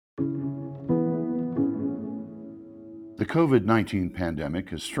The COVID-19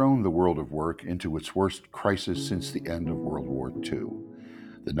 pandemic has thrown the world of work into its worst crisis since the end of World War II.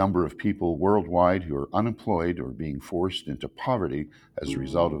 The number of people worldwide who are unemployed or being forced into poverty as a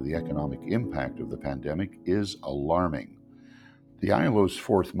result of the economic impact of the pandemic is alarming. The ILO's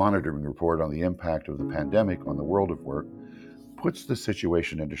fourth monitoring report on the impact of the pandemic on the world of work puts the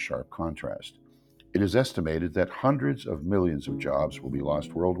situation into sharp contrast. It is estimated that hundreds of millions of jobs will be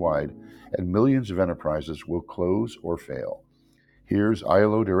lost worldwide and millions of enterprises will close or fail. Here's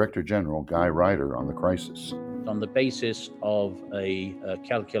ILO Director General Guy Ryder on the crisis. On the basis of a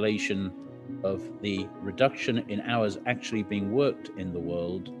calculation of the reduction in hours actually being worked in the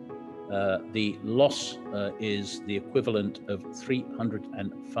world, the loss is the equivalent of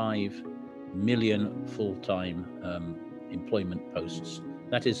 305 million full-time employment posts.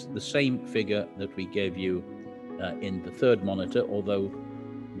 That is the same figure that we gave you in the third monitor, although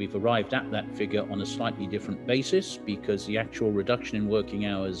we've arrived at that figure on a slightly different basis because the actual reduction in working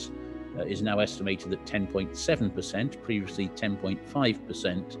hours is now estimated at 10.7%, previously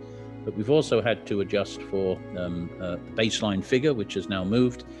 10.5%. But we've also had to adjust for the baseline figure, which has now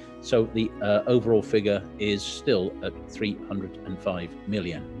moved. So the overall figure is still at 305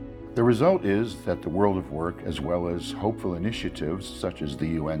 million. The result is that the world of work, as well as hopeful initiatives such as the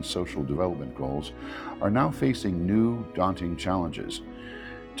UN Social Development Goals, are now facing new, daunting challenges.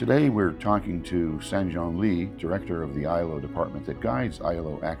 Today, we're talking to Sanjong Lee, Director of the ILO department that guides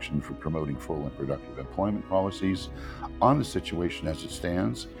ILO action for promoting full and productive employment policies, on the situation as it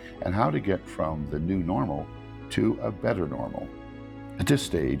stands and how to get from the new normal to a better normal. At this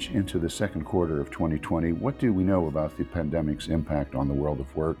stage, into the second quarter of 2020, what do we know about the pandemic's impact on the world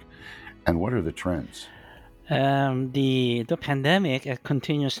of work, and what are the trends? The pandemic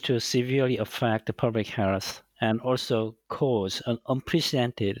continues to severely affect the public health and also cause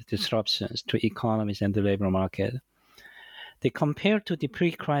unprecedented disruptions to economies and the labor market. Compared to the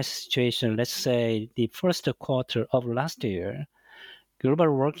pre-crisis situation, let's say the first quarter of last year, global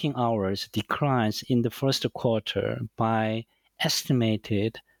working hours declines in the first quarter by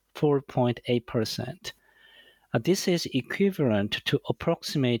estimated 4.8%. This is equivalent to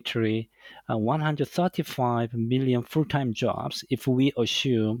approximately 135 million full-time jobs if we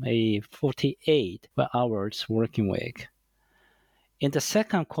assume a 48 hours working week. In the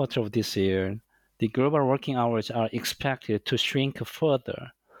second quarter of this year, the global working hours are expected to shrink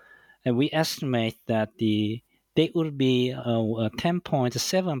further, and we estimate that they will be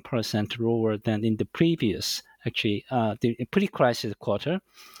 10.7% lower than in the previous, the pre-crisis quarter.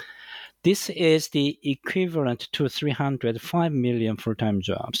 This is the equivalent to 305 million full-time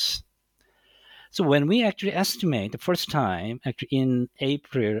jobs. So when we actually estimate the first time, in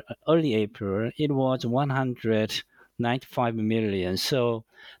early April, it was 195 million. So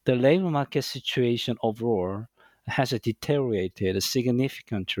the labor market situation overall has deteriorated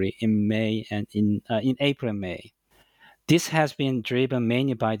significantly in May and in April and May. This has been driven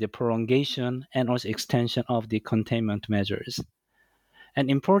mainly by the prolongation and also extension of the containment measures. And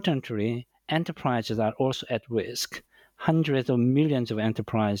importantly, enterprises are also at risk. Hundreds of millions of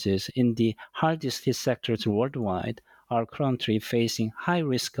enterprises in the hardest hit sectors worldwide are currently facing high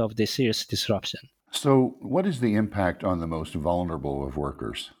risk of the serious disruption. So, what is the impact on the most vulnerable of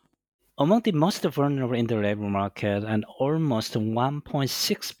workers? Among the most vulnerable in the labor market, and almost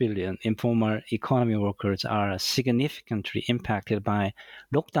 1.6 billion informal economy workers are significantly impacted by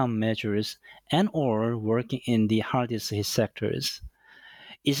lockdown measures and or working in the hardest hit sectors.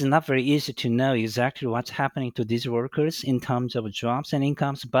 It's not very easy to know exactly what's happening to these workers in terms of jobs and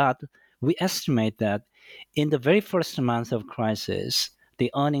incomes, but we estimate that in the very first month of crisis,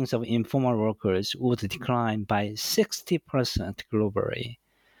 the earnings of informal workers would decline by 60% globally.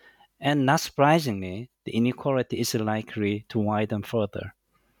 And not surprisingly, the inequality is likely to widen further.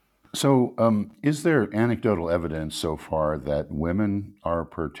 So, is there anecdotal evidence so far that women are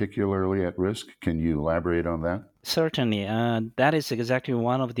particularly at risk? Can you elaborate on that? Certainly, that is exactly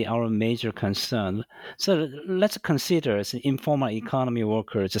one of our major concerns. So let's consider informal economy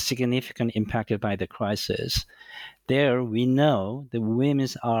workers significantly impacted by the crisis. There, we know the women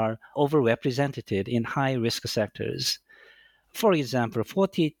are overrepresented in high-risk sectors. For example,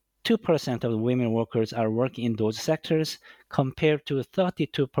 42% of women workers are working in those sectors compared to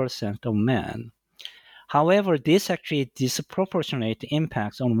 32% of men. However, this actually disproportionate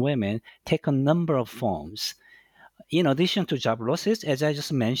impacts on women take a number of forms. In addition to job losses, as I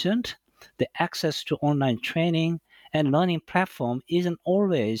just mentioned, the access to online training and learning platform isn't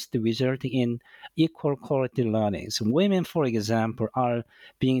always resulting in equal quality learning. So women, for example, are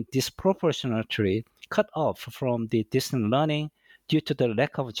being disproportionately cut off from the distant learning due to the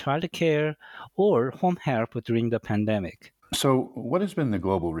lack of childcare or home help during the pandemic. So, what has been the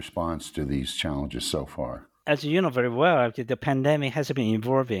global response to these challenges so far? As you know very well, the pandemic has been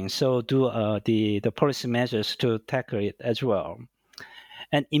evolving, so do the policy measures to tackle it as well.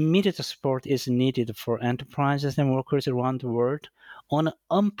 And immediate support is needed for enterprises and workers around the world on an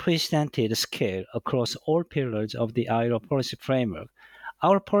unprecedented scale across all pillars of the ILO policy framework.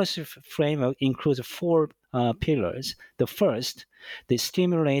 Our policy framework includes four pillars. The first, the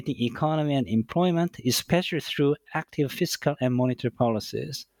stimulating economy and employment, especially through active fiscal and monetary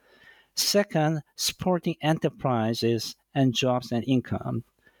policies. Second, supporting enterprises and jobs and income.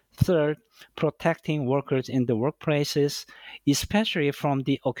 Third, protecting workers in the workplaces, especially from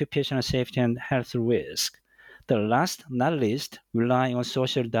the occupational safety and health risk. The last, not least, relying on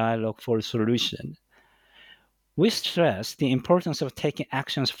social dialogue for solution. We stress the importance of taking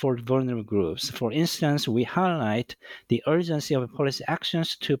actions for vulnerable groups. For instance, we highlight the urgency of policy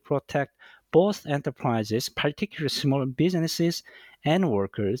actions to protect both enterprises, particularly small businesses, and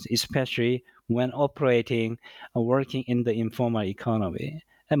workers, especially when operating or working in the informal economy.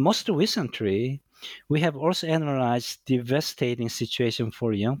 And most recently, we have also analyzed devastating situation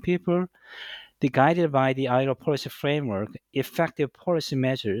for young people. Guided by the ILO policy framework, effective policy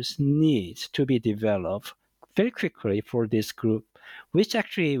measures need to be developed very quickly for this group, which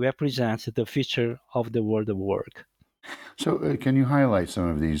actually represents the future of the world of work. So, can you highlight some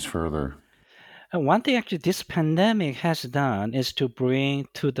of these further? And one thing actually this pandemic has done is to bring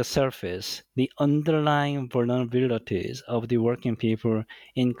to the surface the underlying vulnerabilities of the working people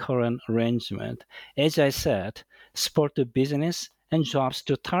in current arrangement. As I said, support to business and jobs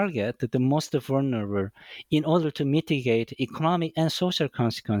to target the most vulnerable in order to mitigate economic and social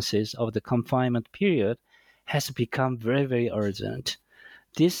consequences of the confinement period has become very, very urgent.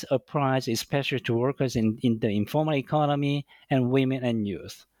 This applies especially to workers in the informal economy and women and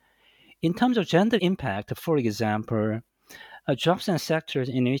youth. In terms of gender impact, for example, jobs and sectors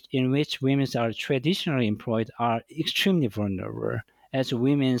in which women are traditionally employed are extremely vulnerable, as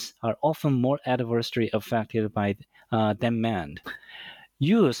women are often more adversely affected by than men.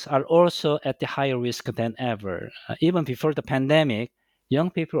 Youth are also at the higher risk than ever. Even before the pandemic,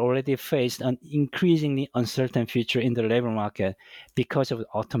 young people already faced an increasingly uncertain future in the labor market because of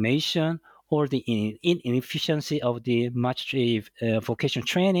automation or the inefficiency of the much vocational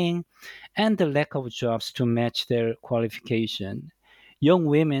training and the lack of jobs to match their qualification. Young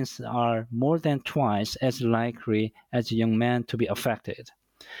women are more than twice as likely as young men to be affected.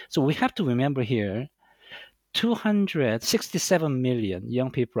 So we have to remember here 267 million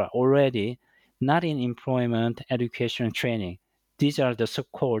young people are already not in employment, education, and training. These are the so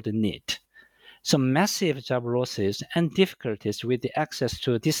called NEET. So massive job losses and difficulties with the access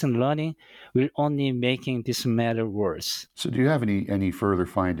to decent learning will only making this matter worse. So, do you have any further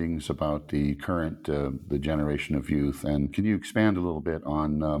findings about the current the generation of youth, and can you expand a little bit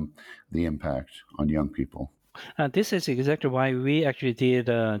on the impact on young people? This is exactly why we actually did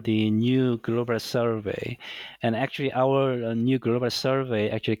the new global survey. And actually, our new global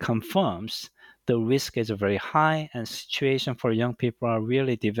survey actually confirms the risk is very high and situation for young people are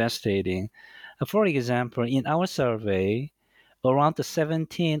really devastating. For example, in our survey, around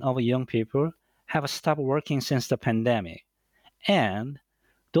 17 of young people have stopped working since the pandemic. And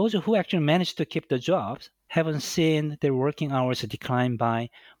those who actually managed to keep the jobs haven't seen their working hours decline by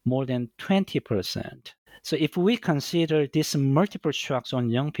more than 20%. So if we consider these multiple shocks on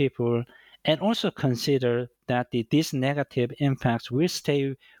young people and also consider that these negative impacts will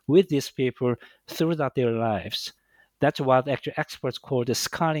stay with these people throughout their lives, that's what actually experts call the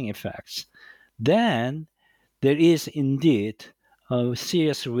scarring effects, then there is indeed a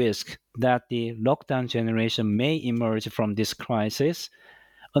serious risk that the lockdown generation may emerge from this crisis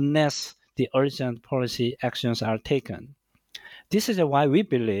unless the urgent policy actions are taken. This is why we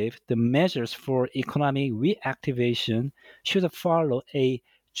believe the measures for economic reactivation should follow a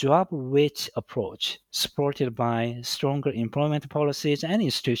job-rich approach supported by stronger employment policies and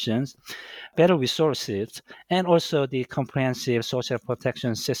institutions, better resources, and also the comprehensive social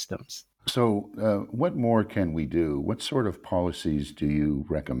protection systems. So, what more can we do? What sort of policies do you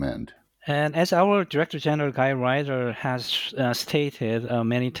recommend? And as our Director General Guy Ryder has stated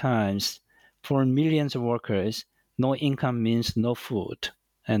many times, for millions of workers, no income means no food,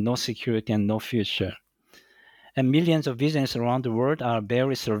 and no security and no future. And millions of businesses around the world are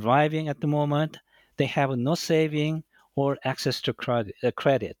barely surviving at the moment. They have no saving or access to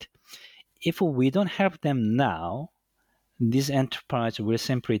credit. If we don't help them now, this enterprise will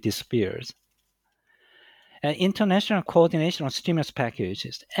simply disappear. And international coordination on stimulus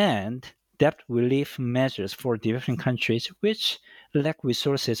packages and debt relief measures for developing countries, which lack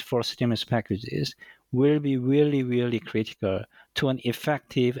resources for stimulus packages will be really, really critical to an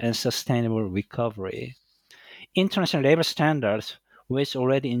effective and sustainable recovery. International labor standards, which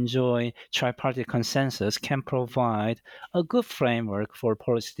already enjoy tripartite consensus, can provide a good framework for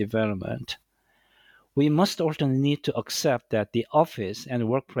policy development. We must also need to accept that the office and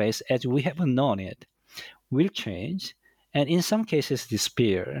workplace as we have known it will change and in some cases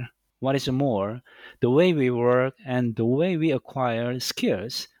disappear. What is more, the way we work and the way we acquire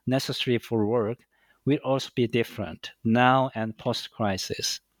skills necessary for work will also be different now and post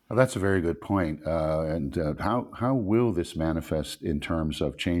crisis. Well, that's a very good point. How will this manifest in terms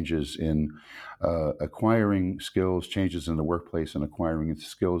of changes in acquiring skills, changes in the workplace, and acquiring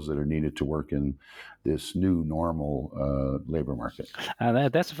skills that are needed to work in this new normal labor market?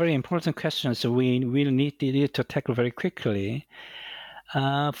 That's a very important question. So we will need to tackle very quickly.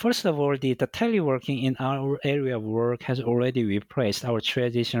 First of all, the teleworking in our area of work has already replaced our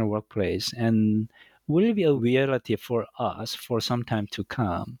traditional workplace and will be a reality for us for some time to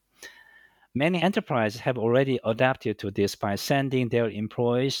come. Many enterprises have already adapted to this by sending their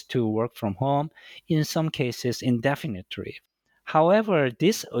employees to work from home, in some cases indefinitely. However,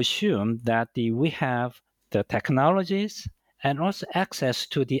 this assumes that we have the technologies and also access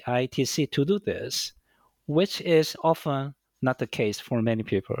to the ITC to do this, which is often not the case for many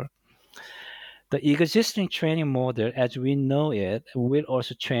people. The existing training model, as we know it, will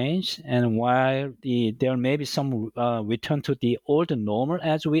also change. And while there may be some return to the old normal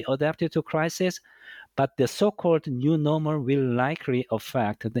as we adapt it to crisis, but the so-called new normal will likely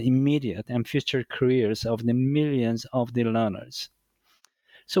affect the immediate and future careers of the millions of the learners.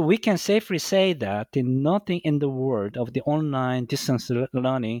 So we can safely say that nothing in the world of the online distance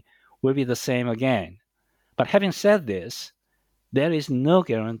learning will be the same again. But having said this, there is no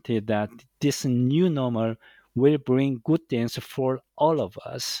guarantee that this new normal will bring good things for all of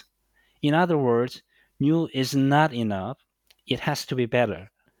us. In other words, new is not enough, it has to be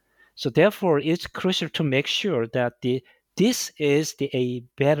better. So therefore, it's crucial to make sure that this is a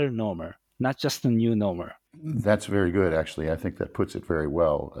better normal, not just a new normal. That's very good, actually. I think that puts it very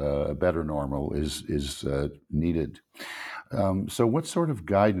well. A better normal is needed. So, what sort of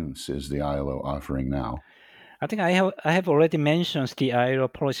guidance is the ILO offering now? I think I have already mentioned the ILO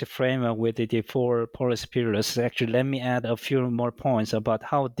policy framework with the four policy pillars. Actually, let me add a few more points about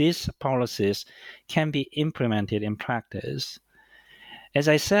how these policies can be implemented in practice. As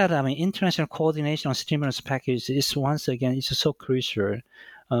I said, international coordination on stimulus package is once again is so crucial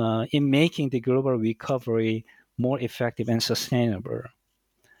in making the global recovery more effective and sustainable.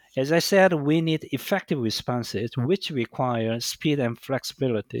 As I said, we need effective responses, which require speed and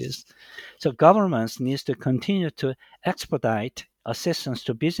flexibilities. So governments need to continue to expedite assistance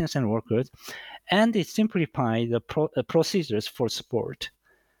to business and workers and simplify the procedures for support.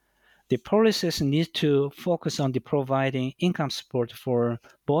 The policies need to focus on the providing income support for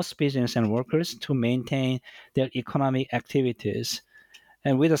both business and workers to maintain their economic activities,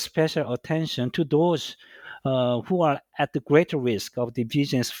 and with a special attention to those who are at the greater risk of the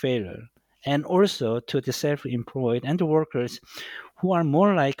business failure, and also to the self-employed and the workers who are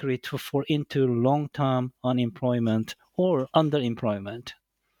more likely to fall into long-term unemployment or underemployment.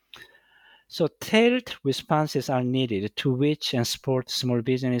 So tailored responses are needed to reach and support small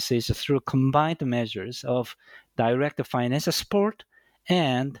businesses through combined measures of direct financial support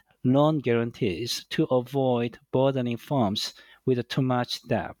and loan guarantees to avoid burdening firms with too much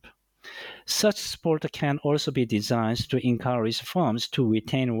debt. Such support can also be designed to encourage firms to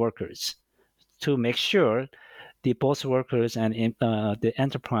retain workers, to make sure the both workers and the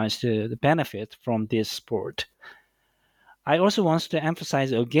enterprise benefit from this support. I also want to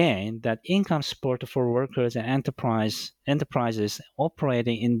emphasize again that income support for workers and enterprises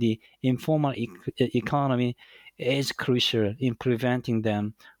operating in the informal economy is crucial in preventing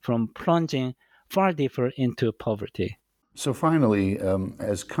them from plunging far deeper into poverty. So, finally,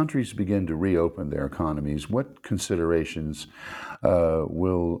 as countries begin to reopen their economies, what considerations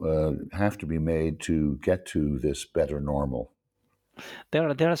will have to be made to get to this better normal? There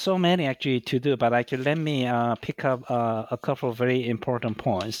are so many actually to do, but actually let me pick up a couple of very important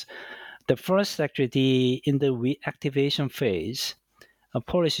points. The first, actually, in the reactivation phase, a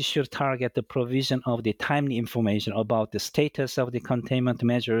policy should target the provision of the timely information about the status of the containment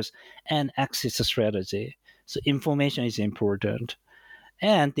measures and exit strategy. So information is important.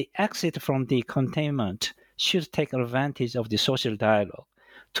 And the exit from the containment should take advantage of the social dialogue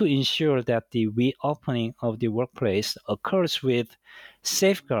to ensure that the reopening of the workplace occurs with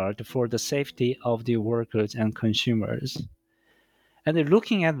safeguard for the safety of the workers and consumers. And then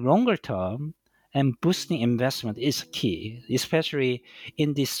looking at longer term, and boosting investment is key, especially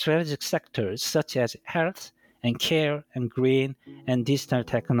in the strategic sectors such as health and care and green and digital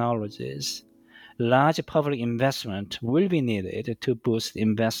technologies. Large public investment will be needed to boost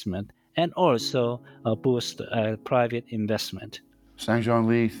investment and also boost private investment. Sang-Jean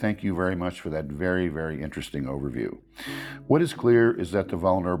Lee, thank you very much for that very, very interesting overview. What is clear is that the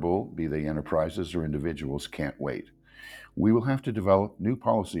vulnerable, be they enterprises or individuals, can't wait. We will have to develop new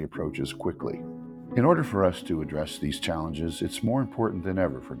policy approaches quickly. In order for us to address these challenges, it's more important than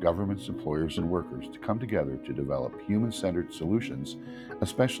ever for governments, employers, and workers to come together to develop human-centered solutions,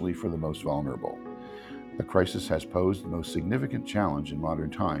 especially for the most vulnerable. The crisis has posed the most significant challenge in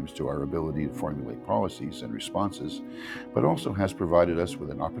modern times to our ability to formulate policies and responses, but also has provided us with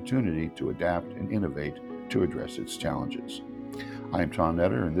an opportunity to adapt and innovate to address its challenges. I am Tom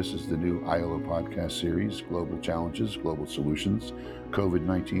Netter, and this is the new ILO podcast series, Global Challenges, Global Solutions,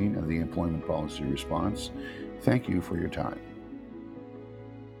 COVID-19, and the Employment Policy Response. Thank you for your time.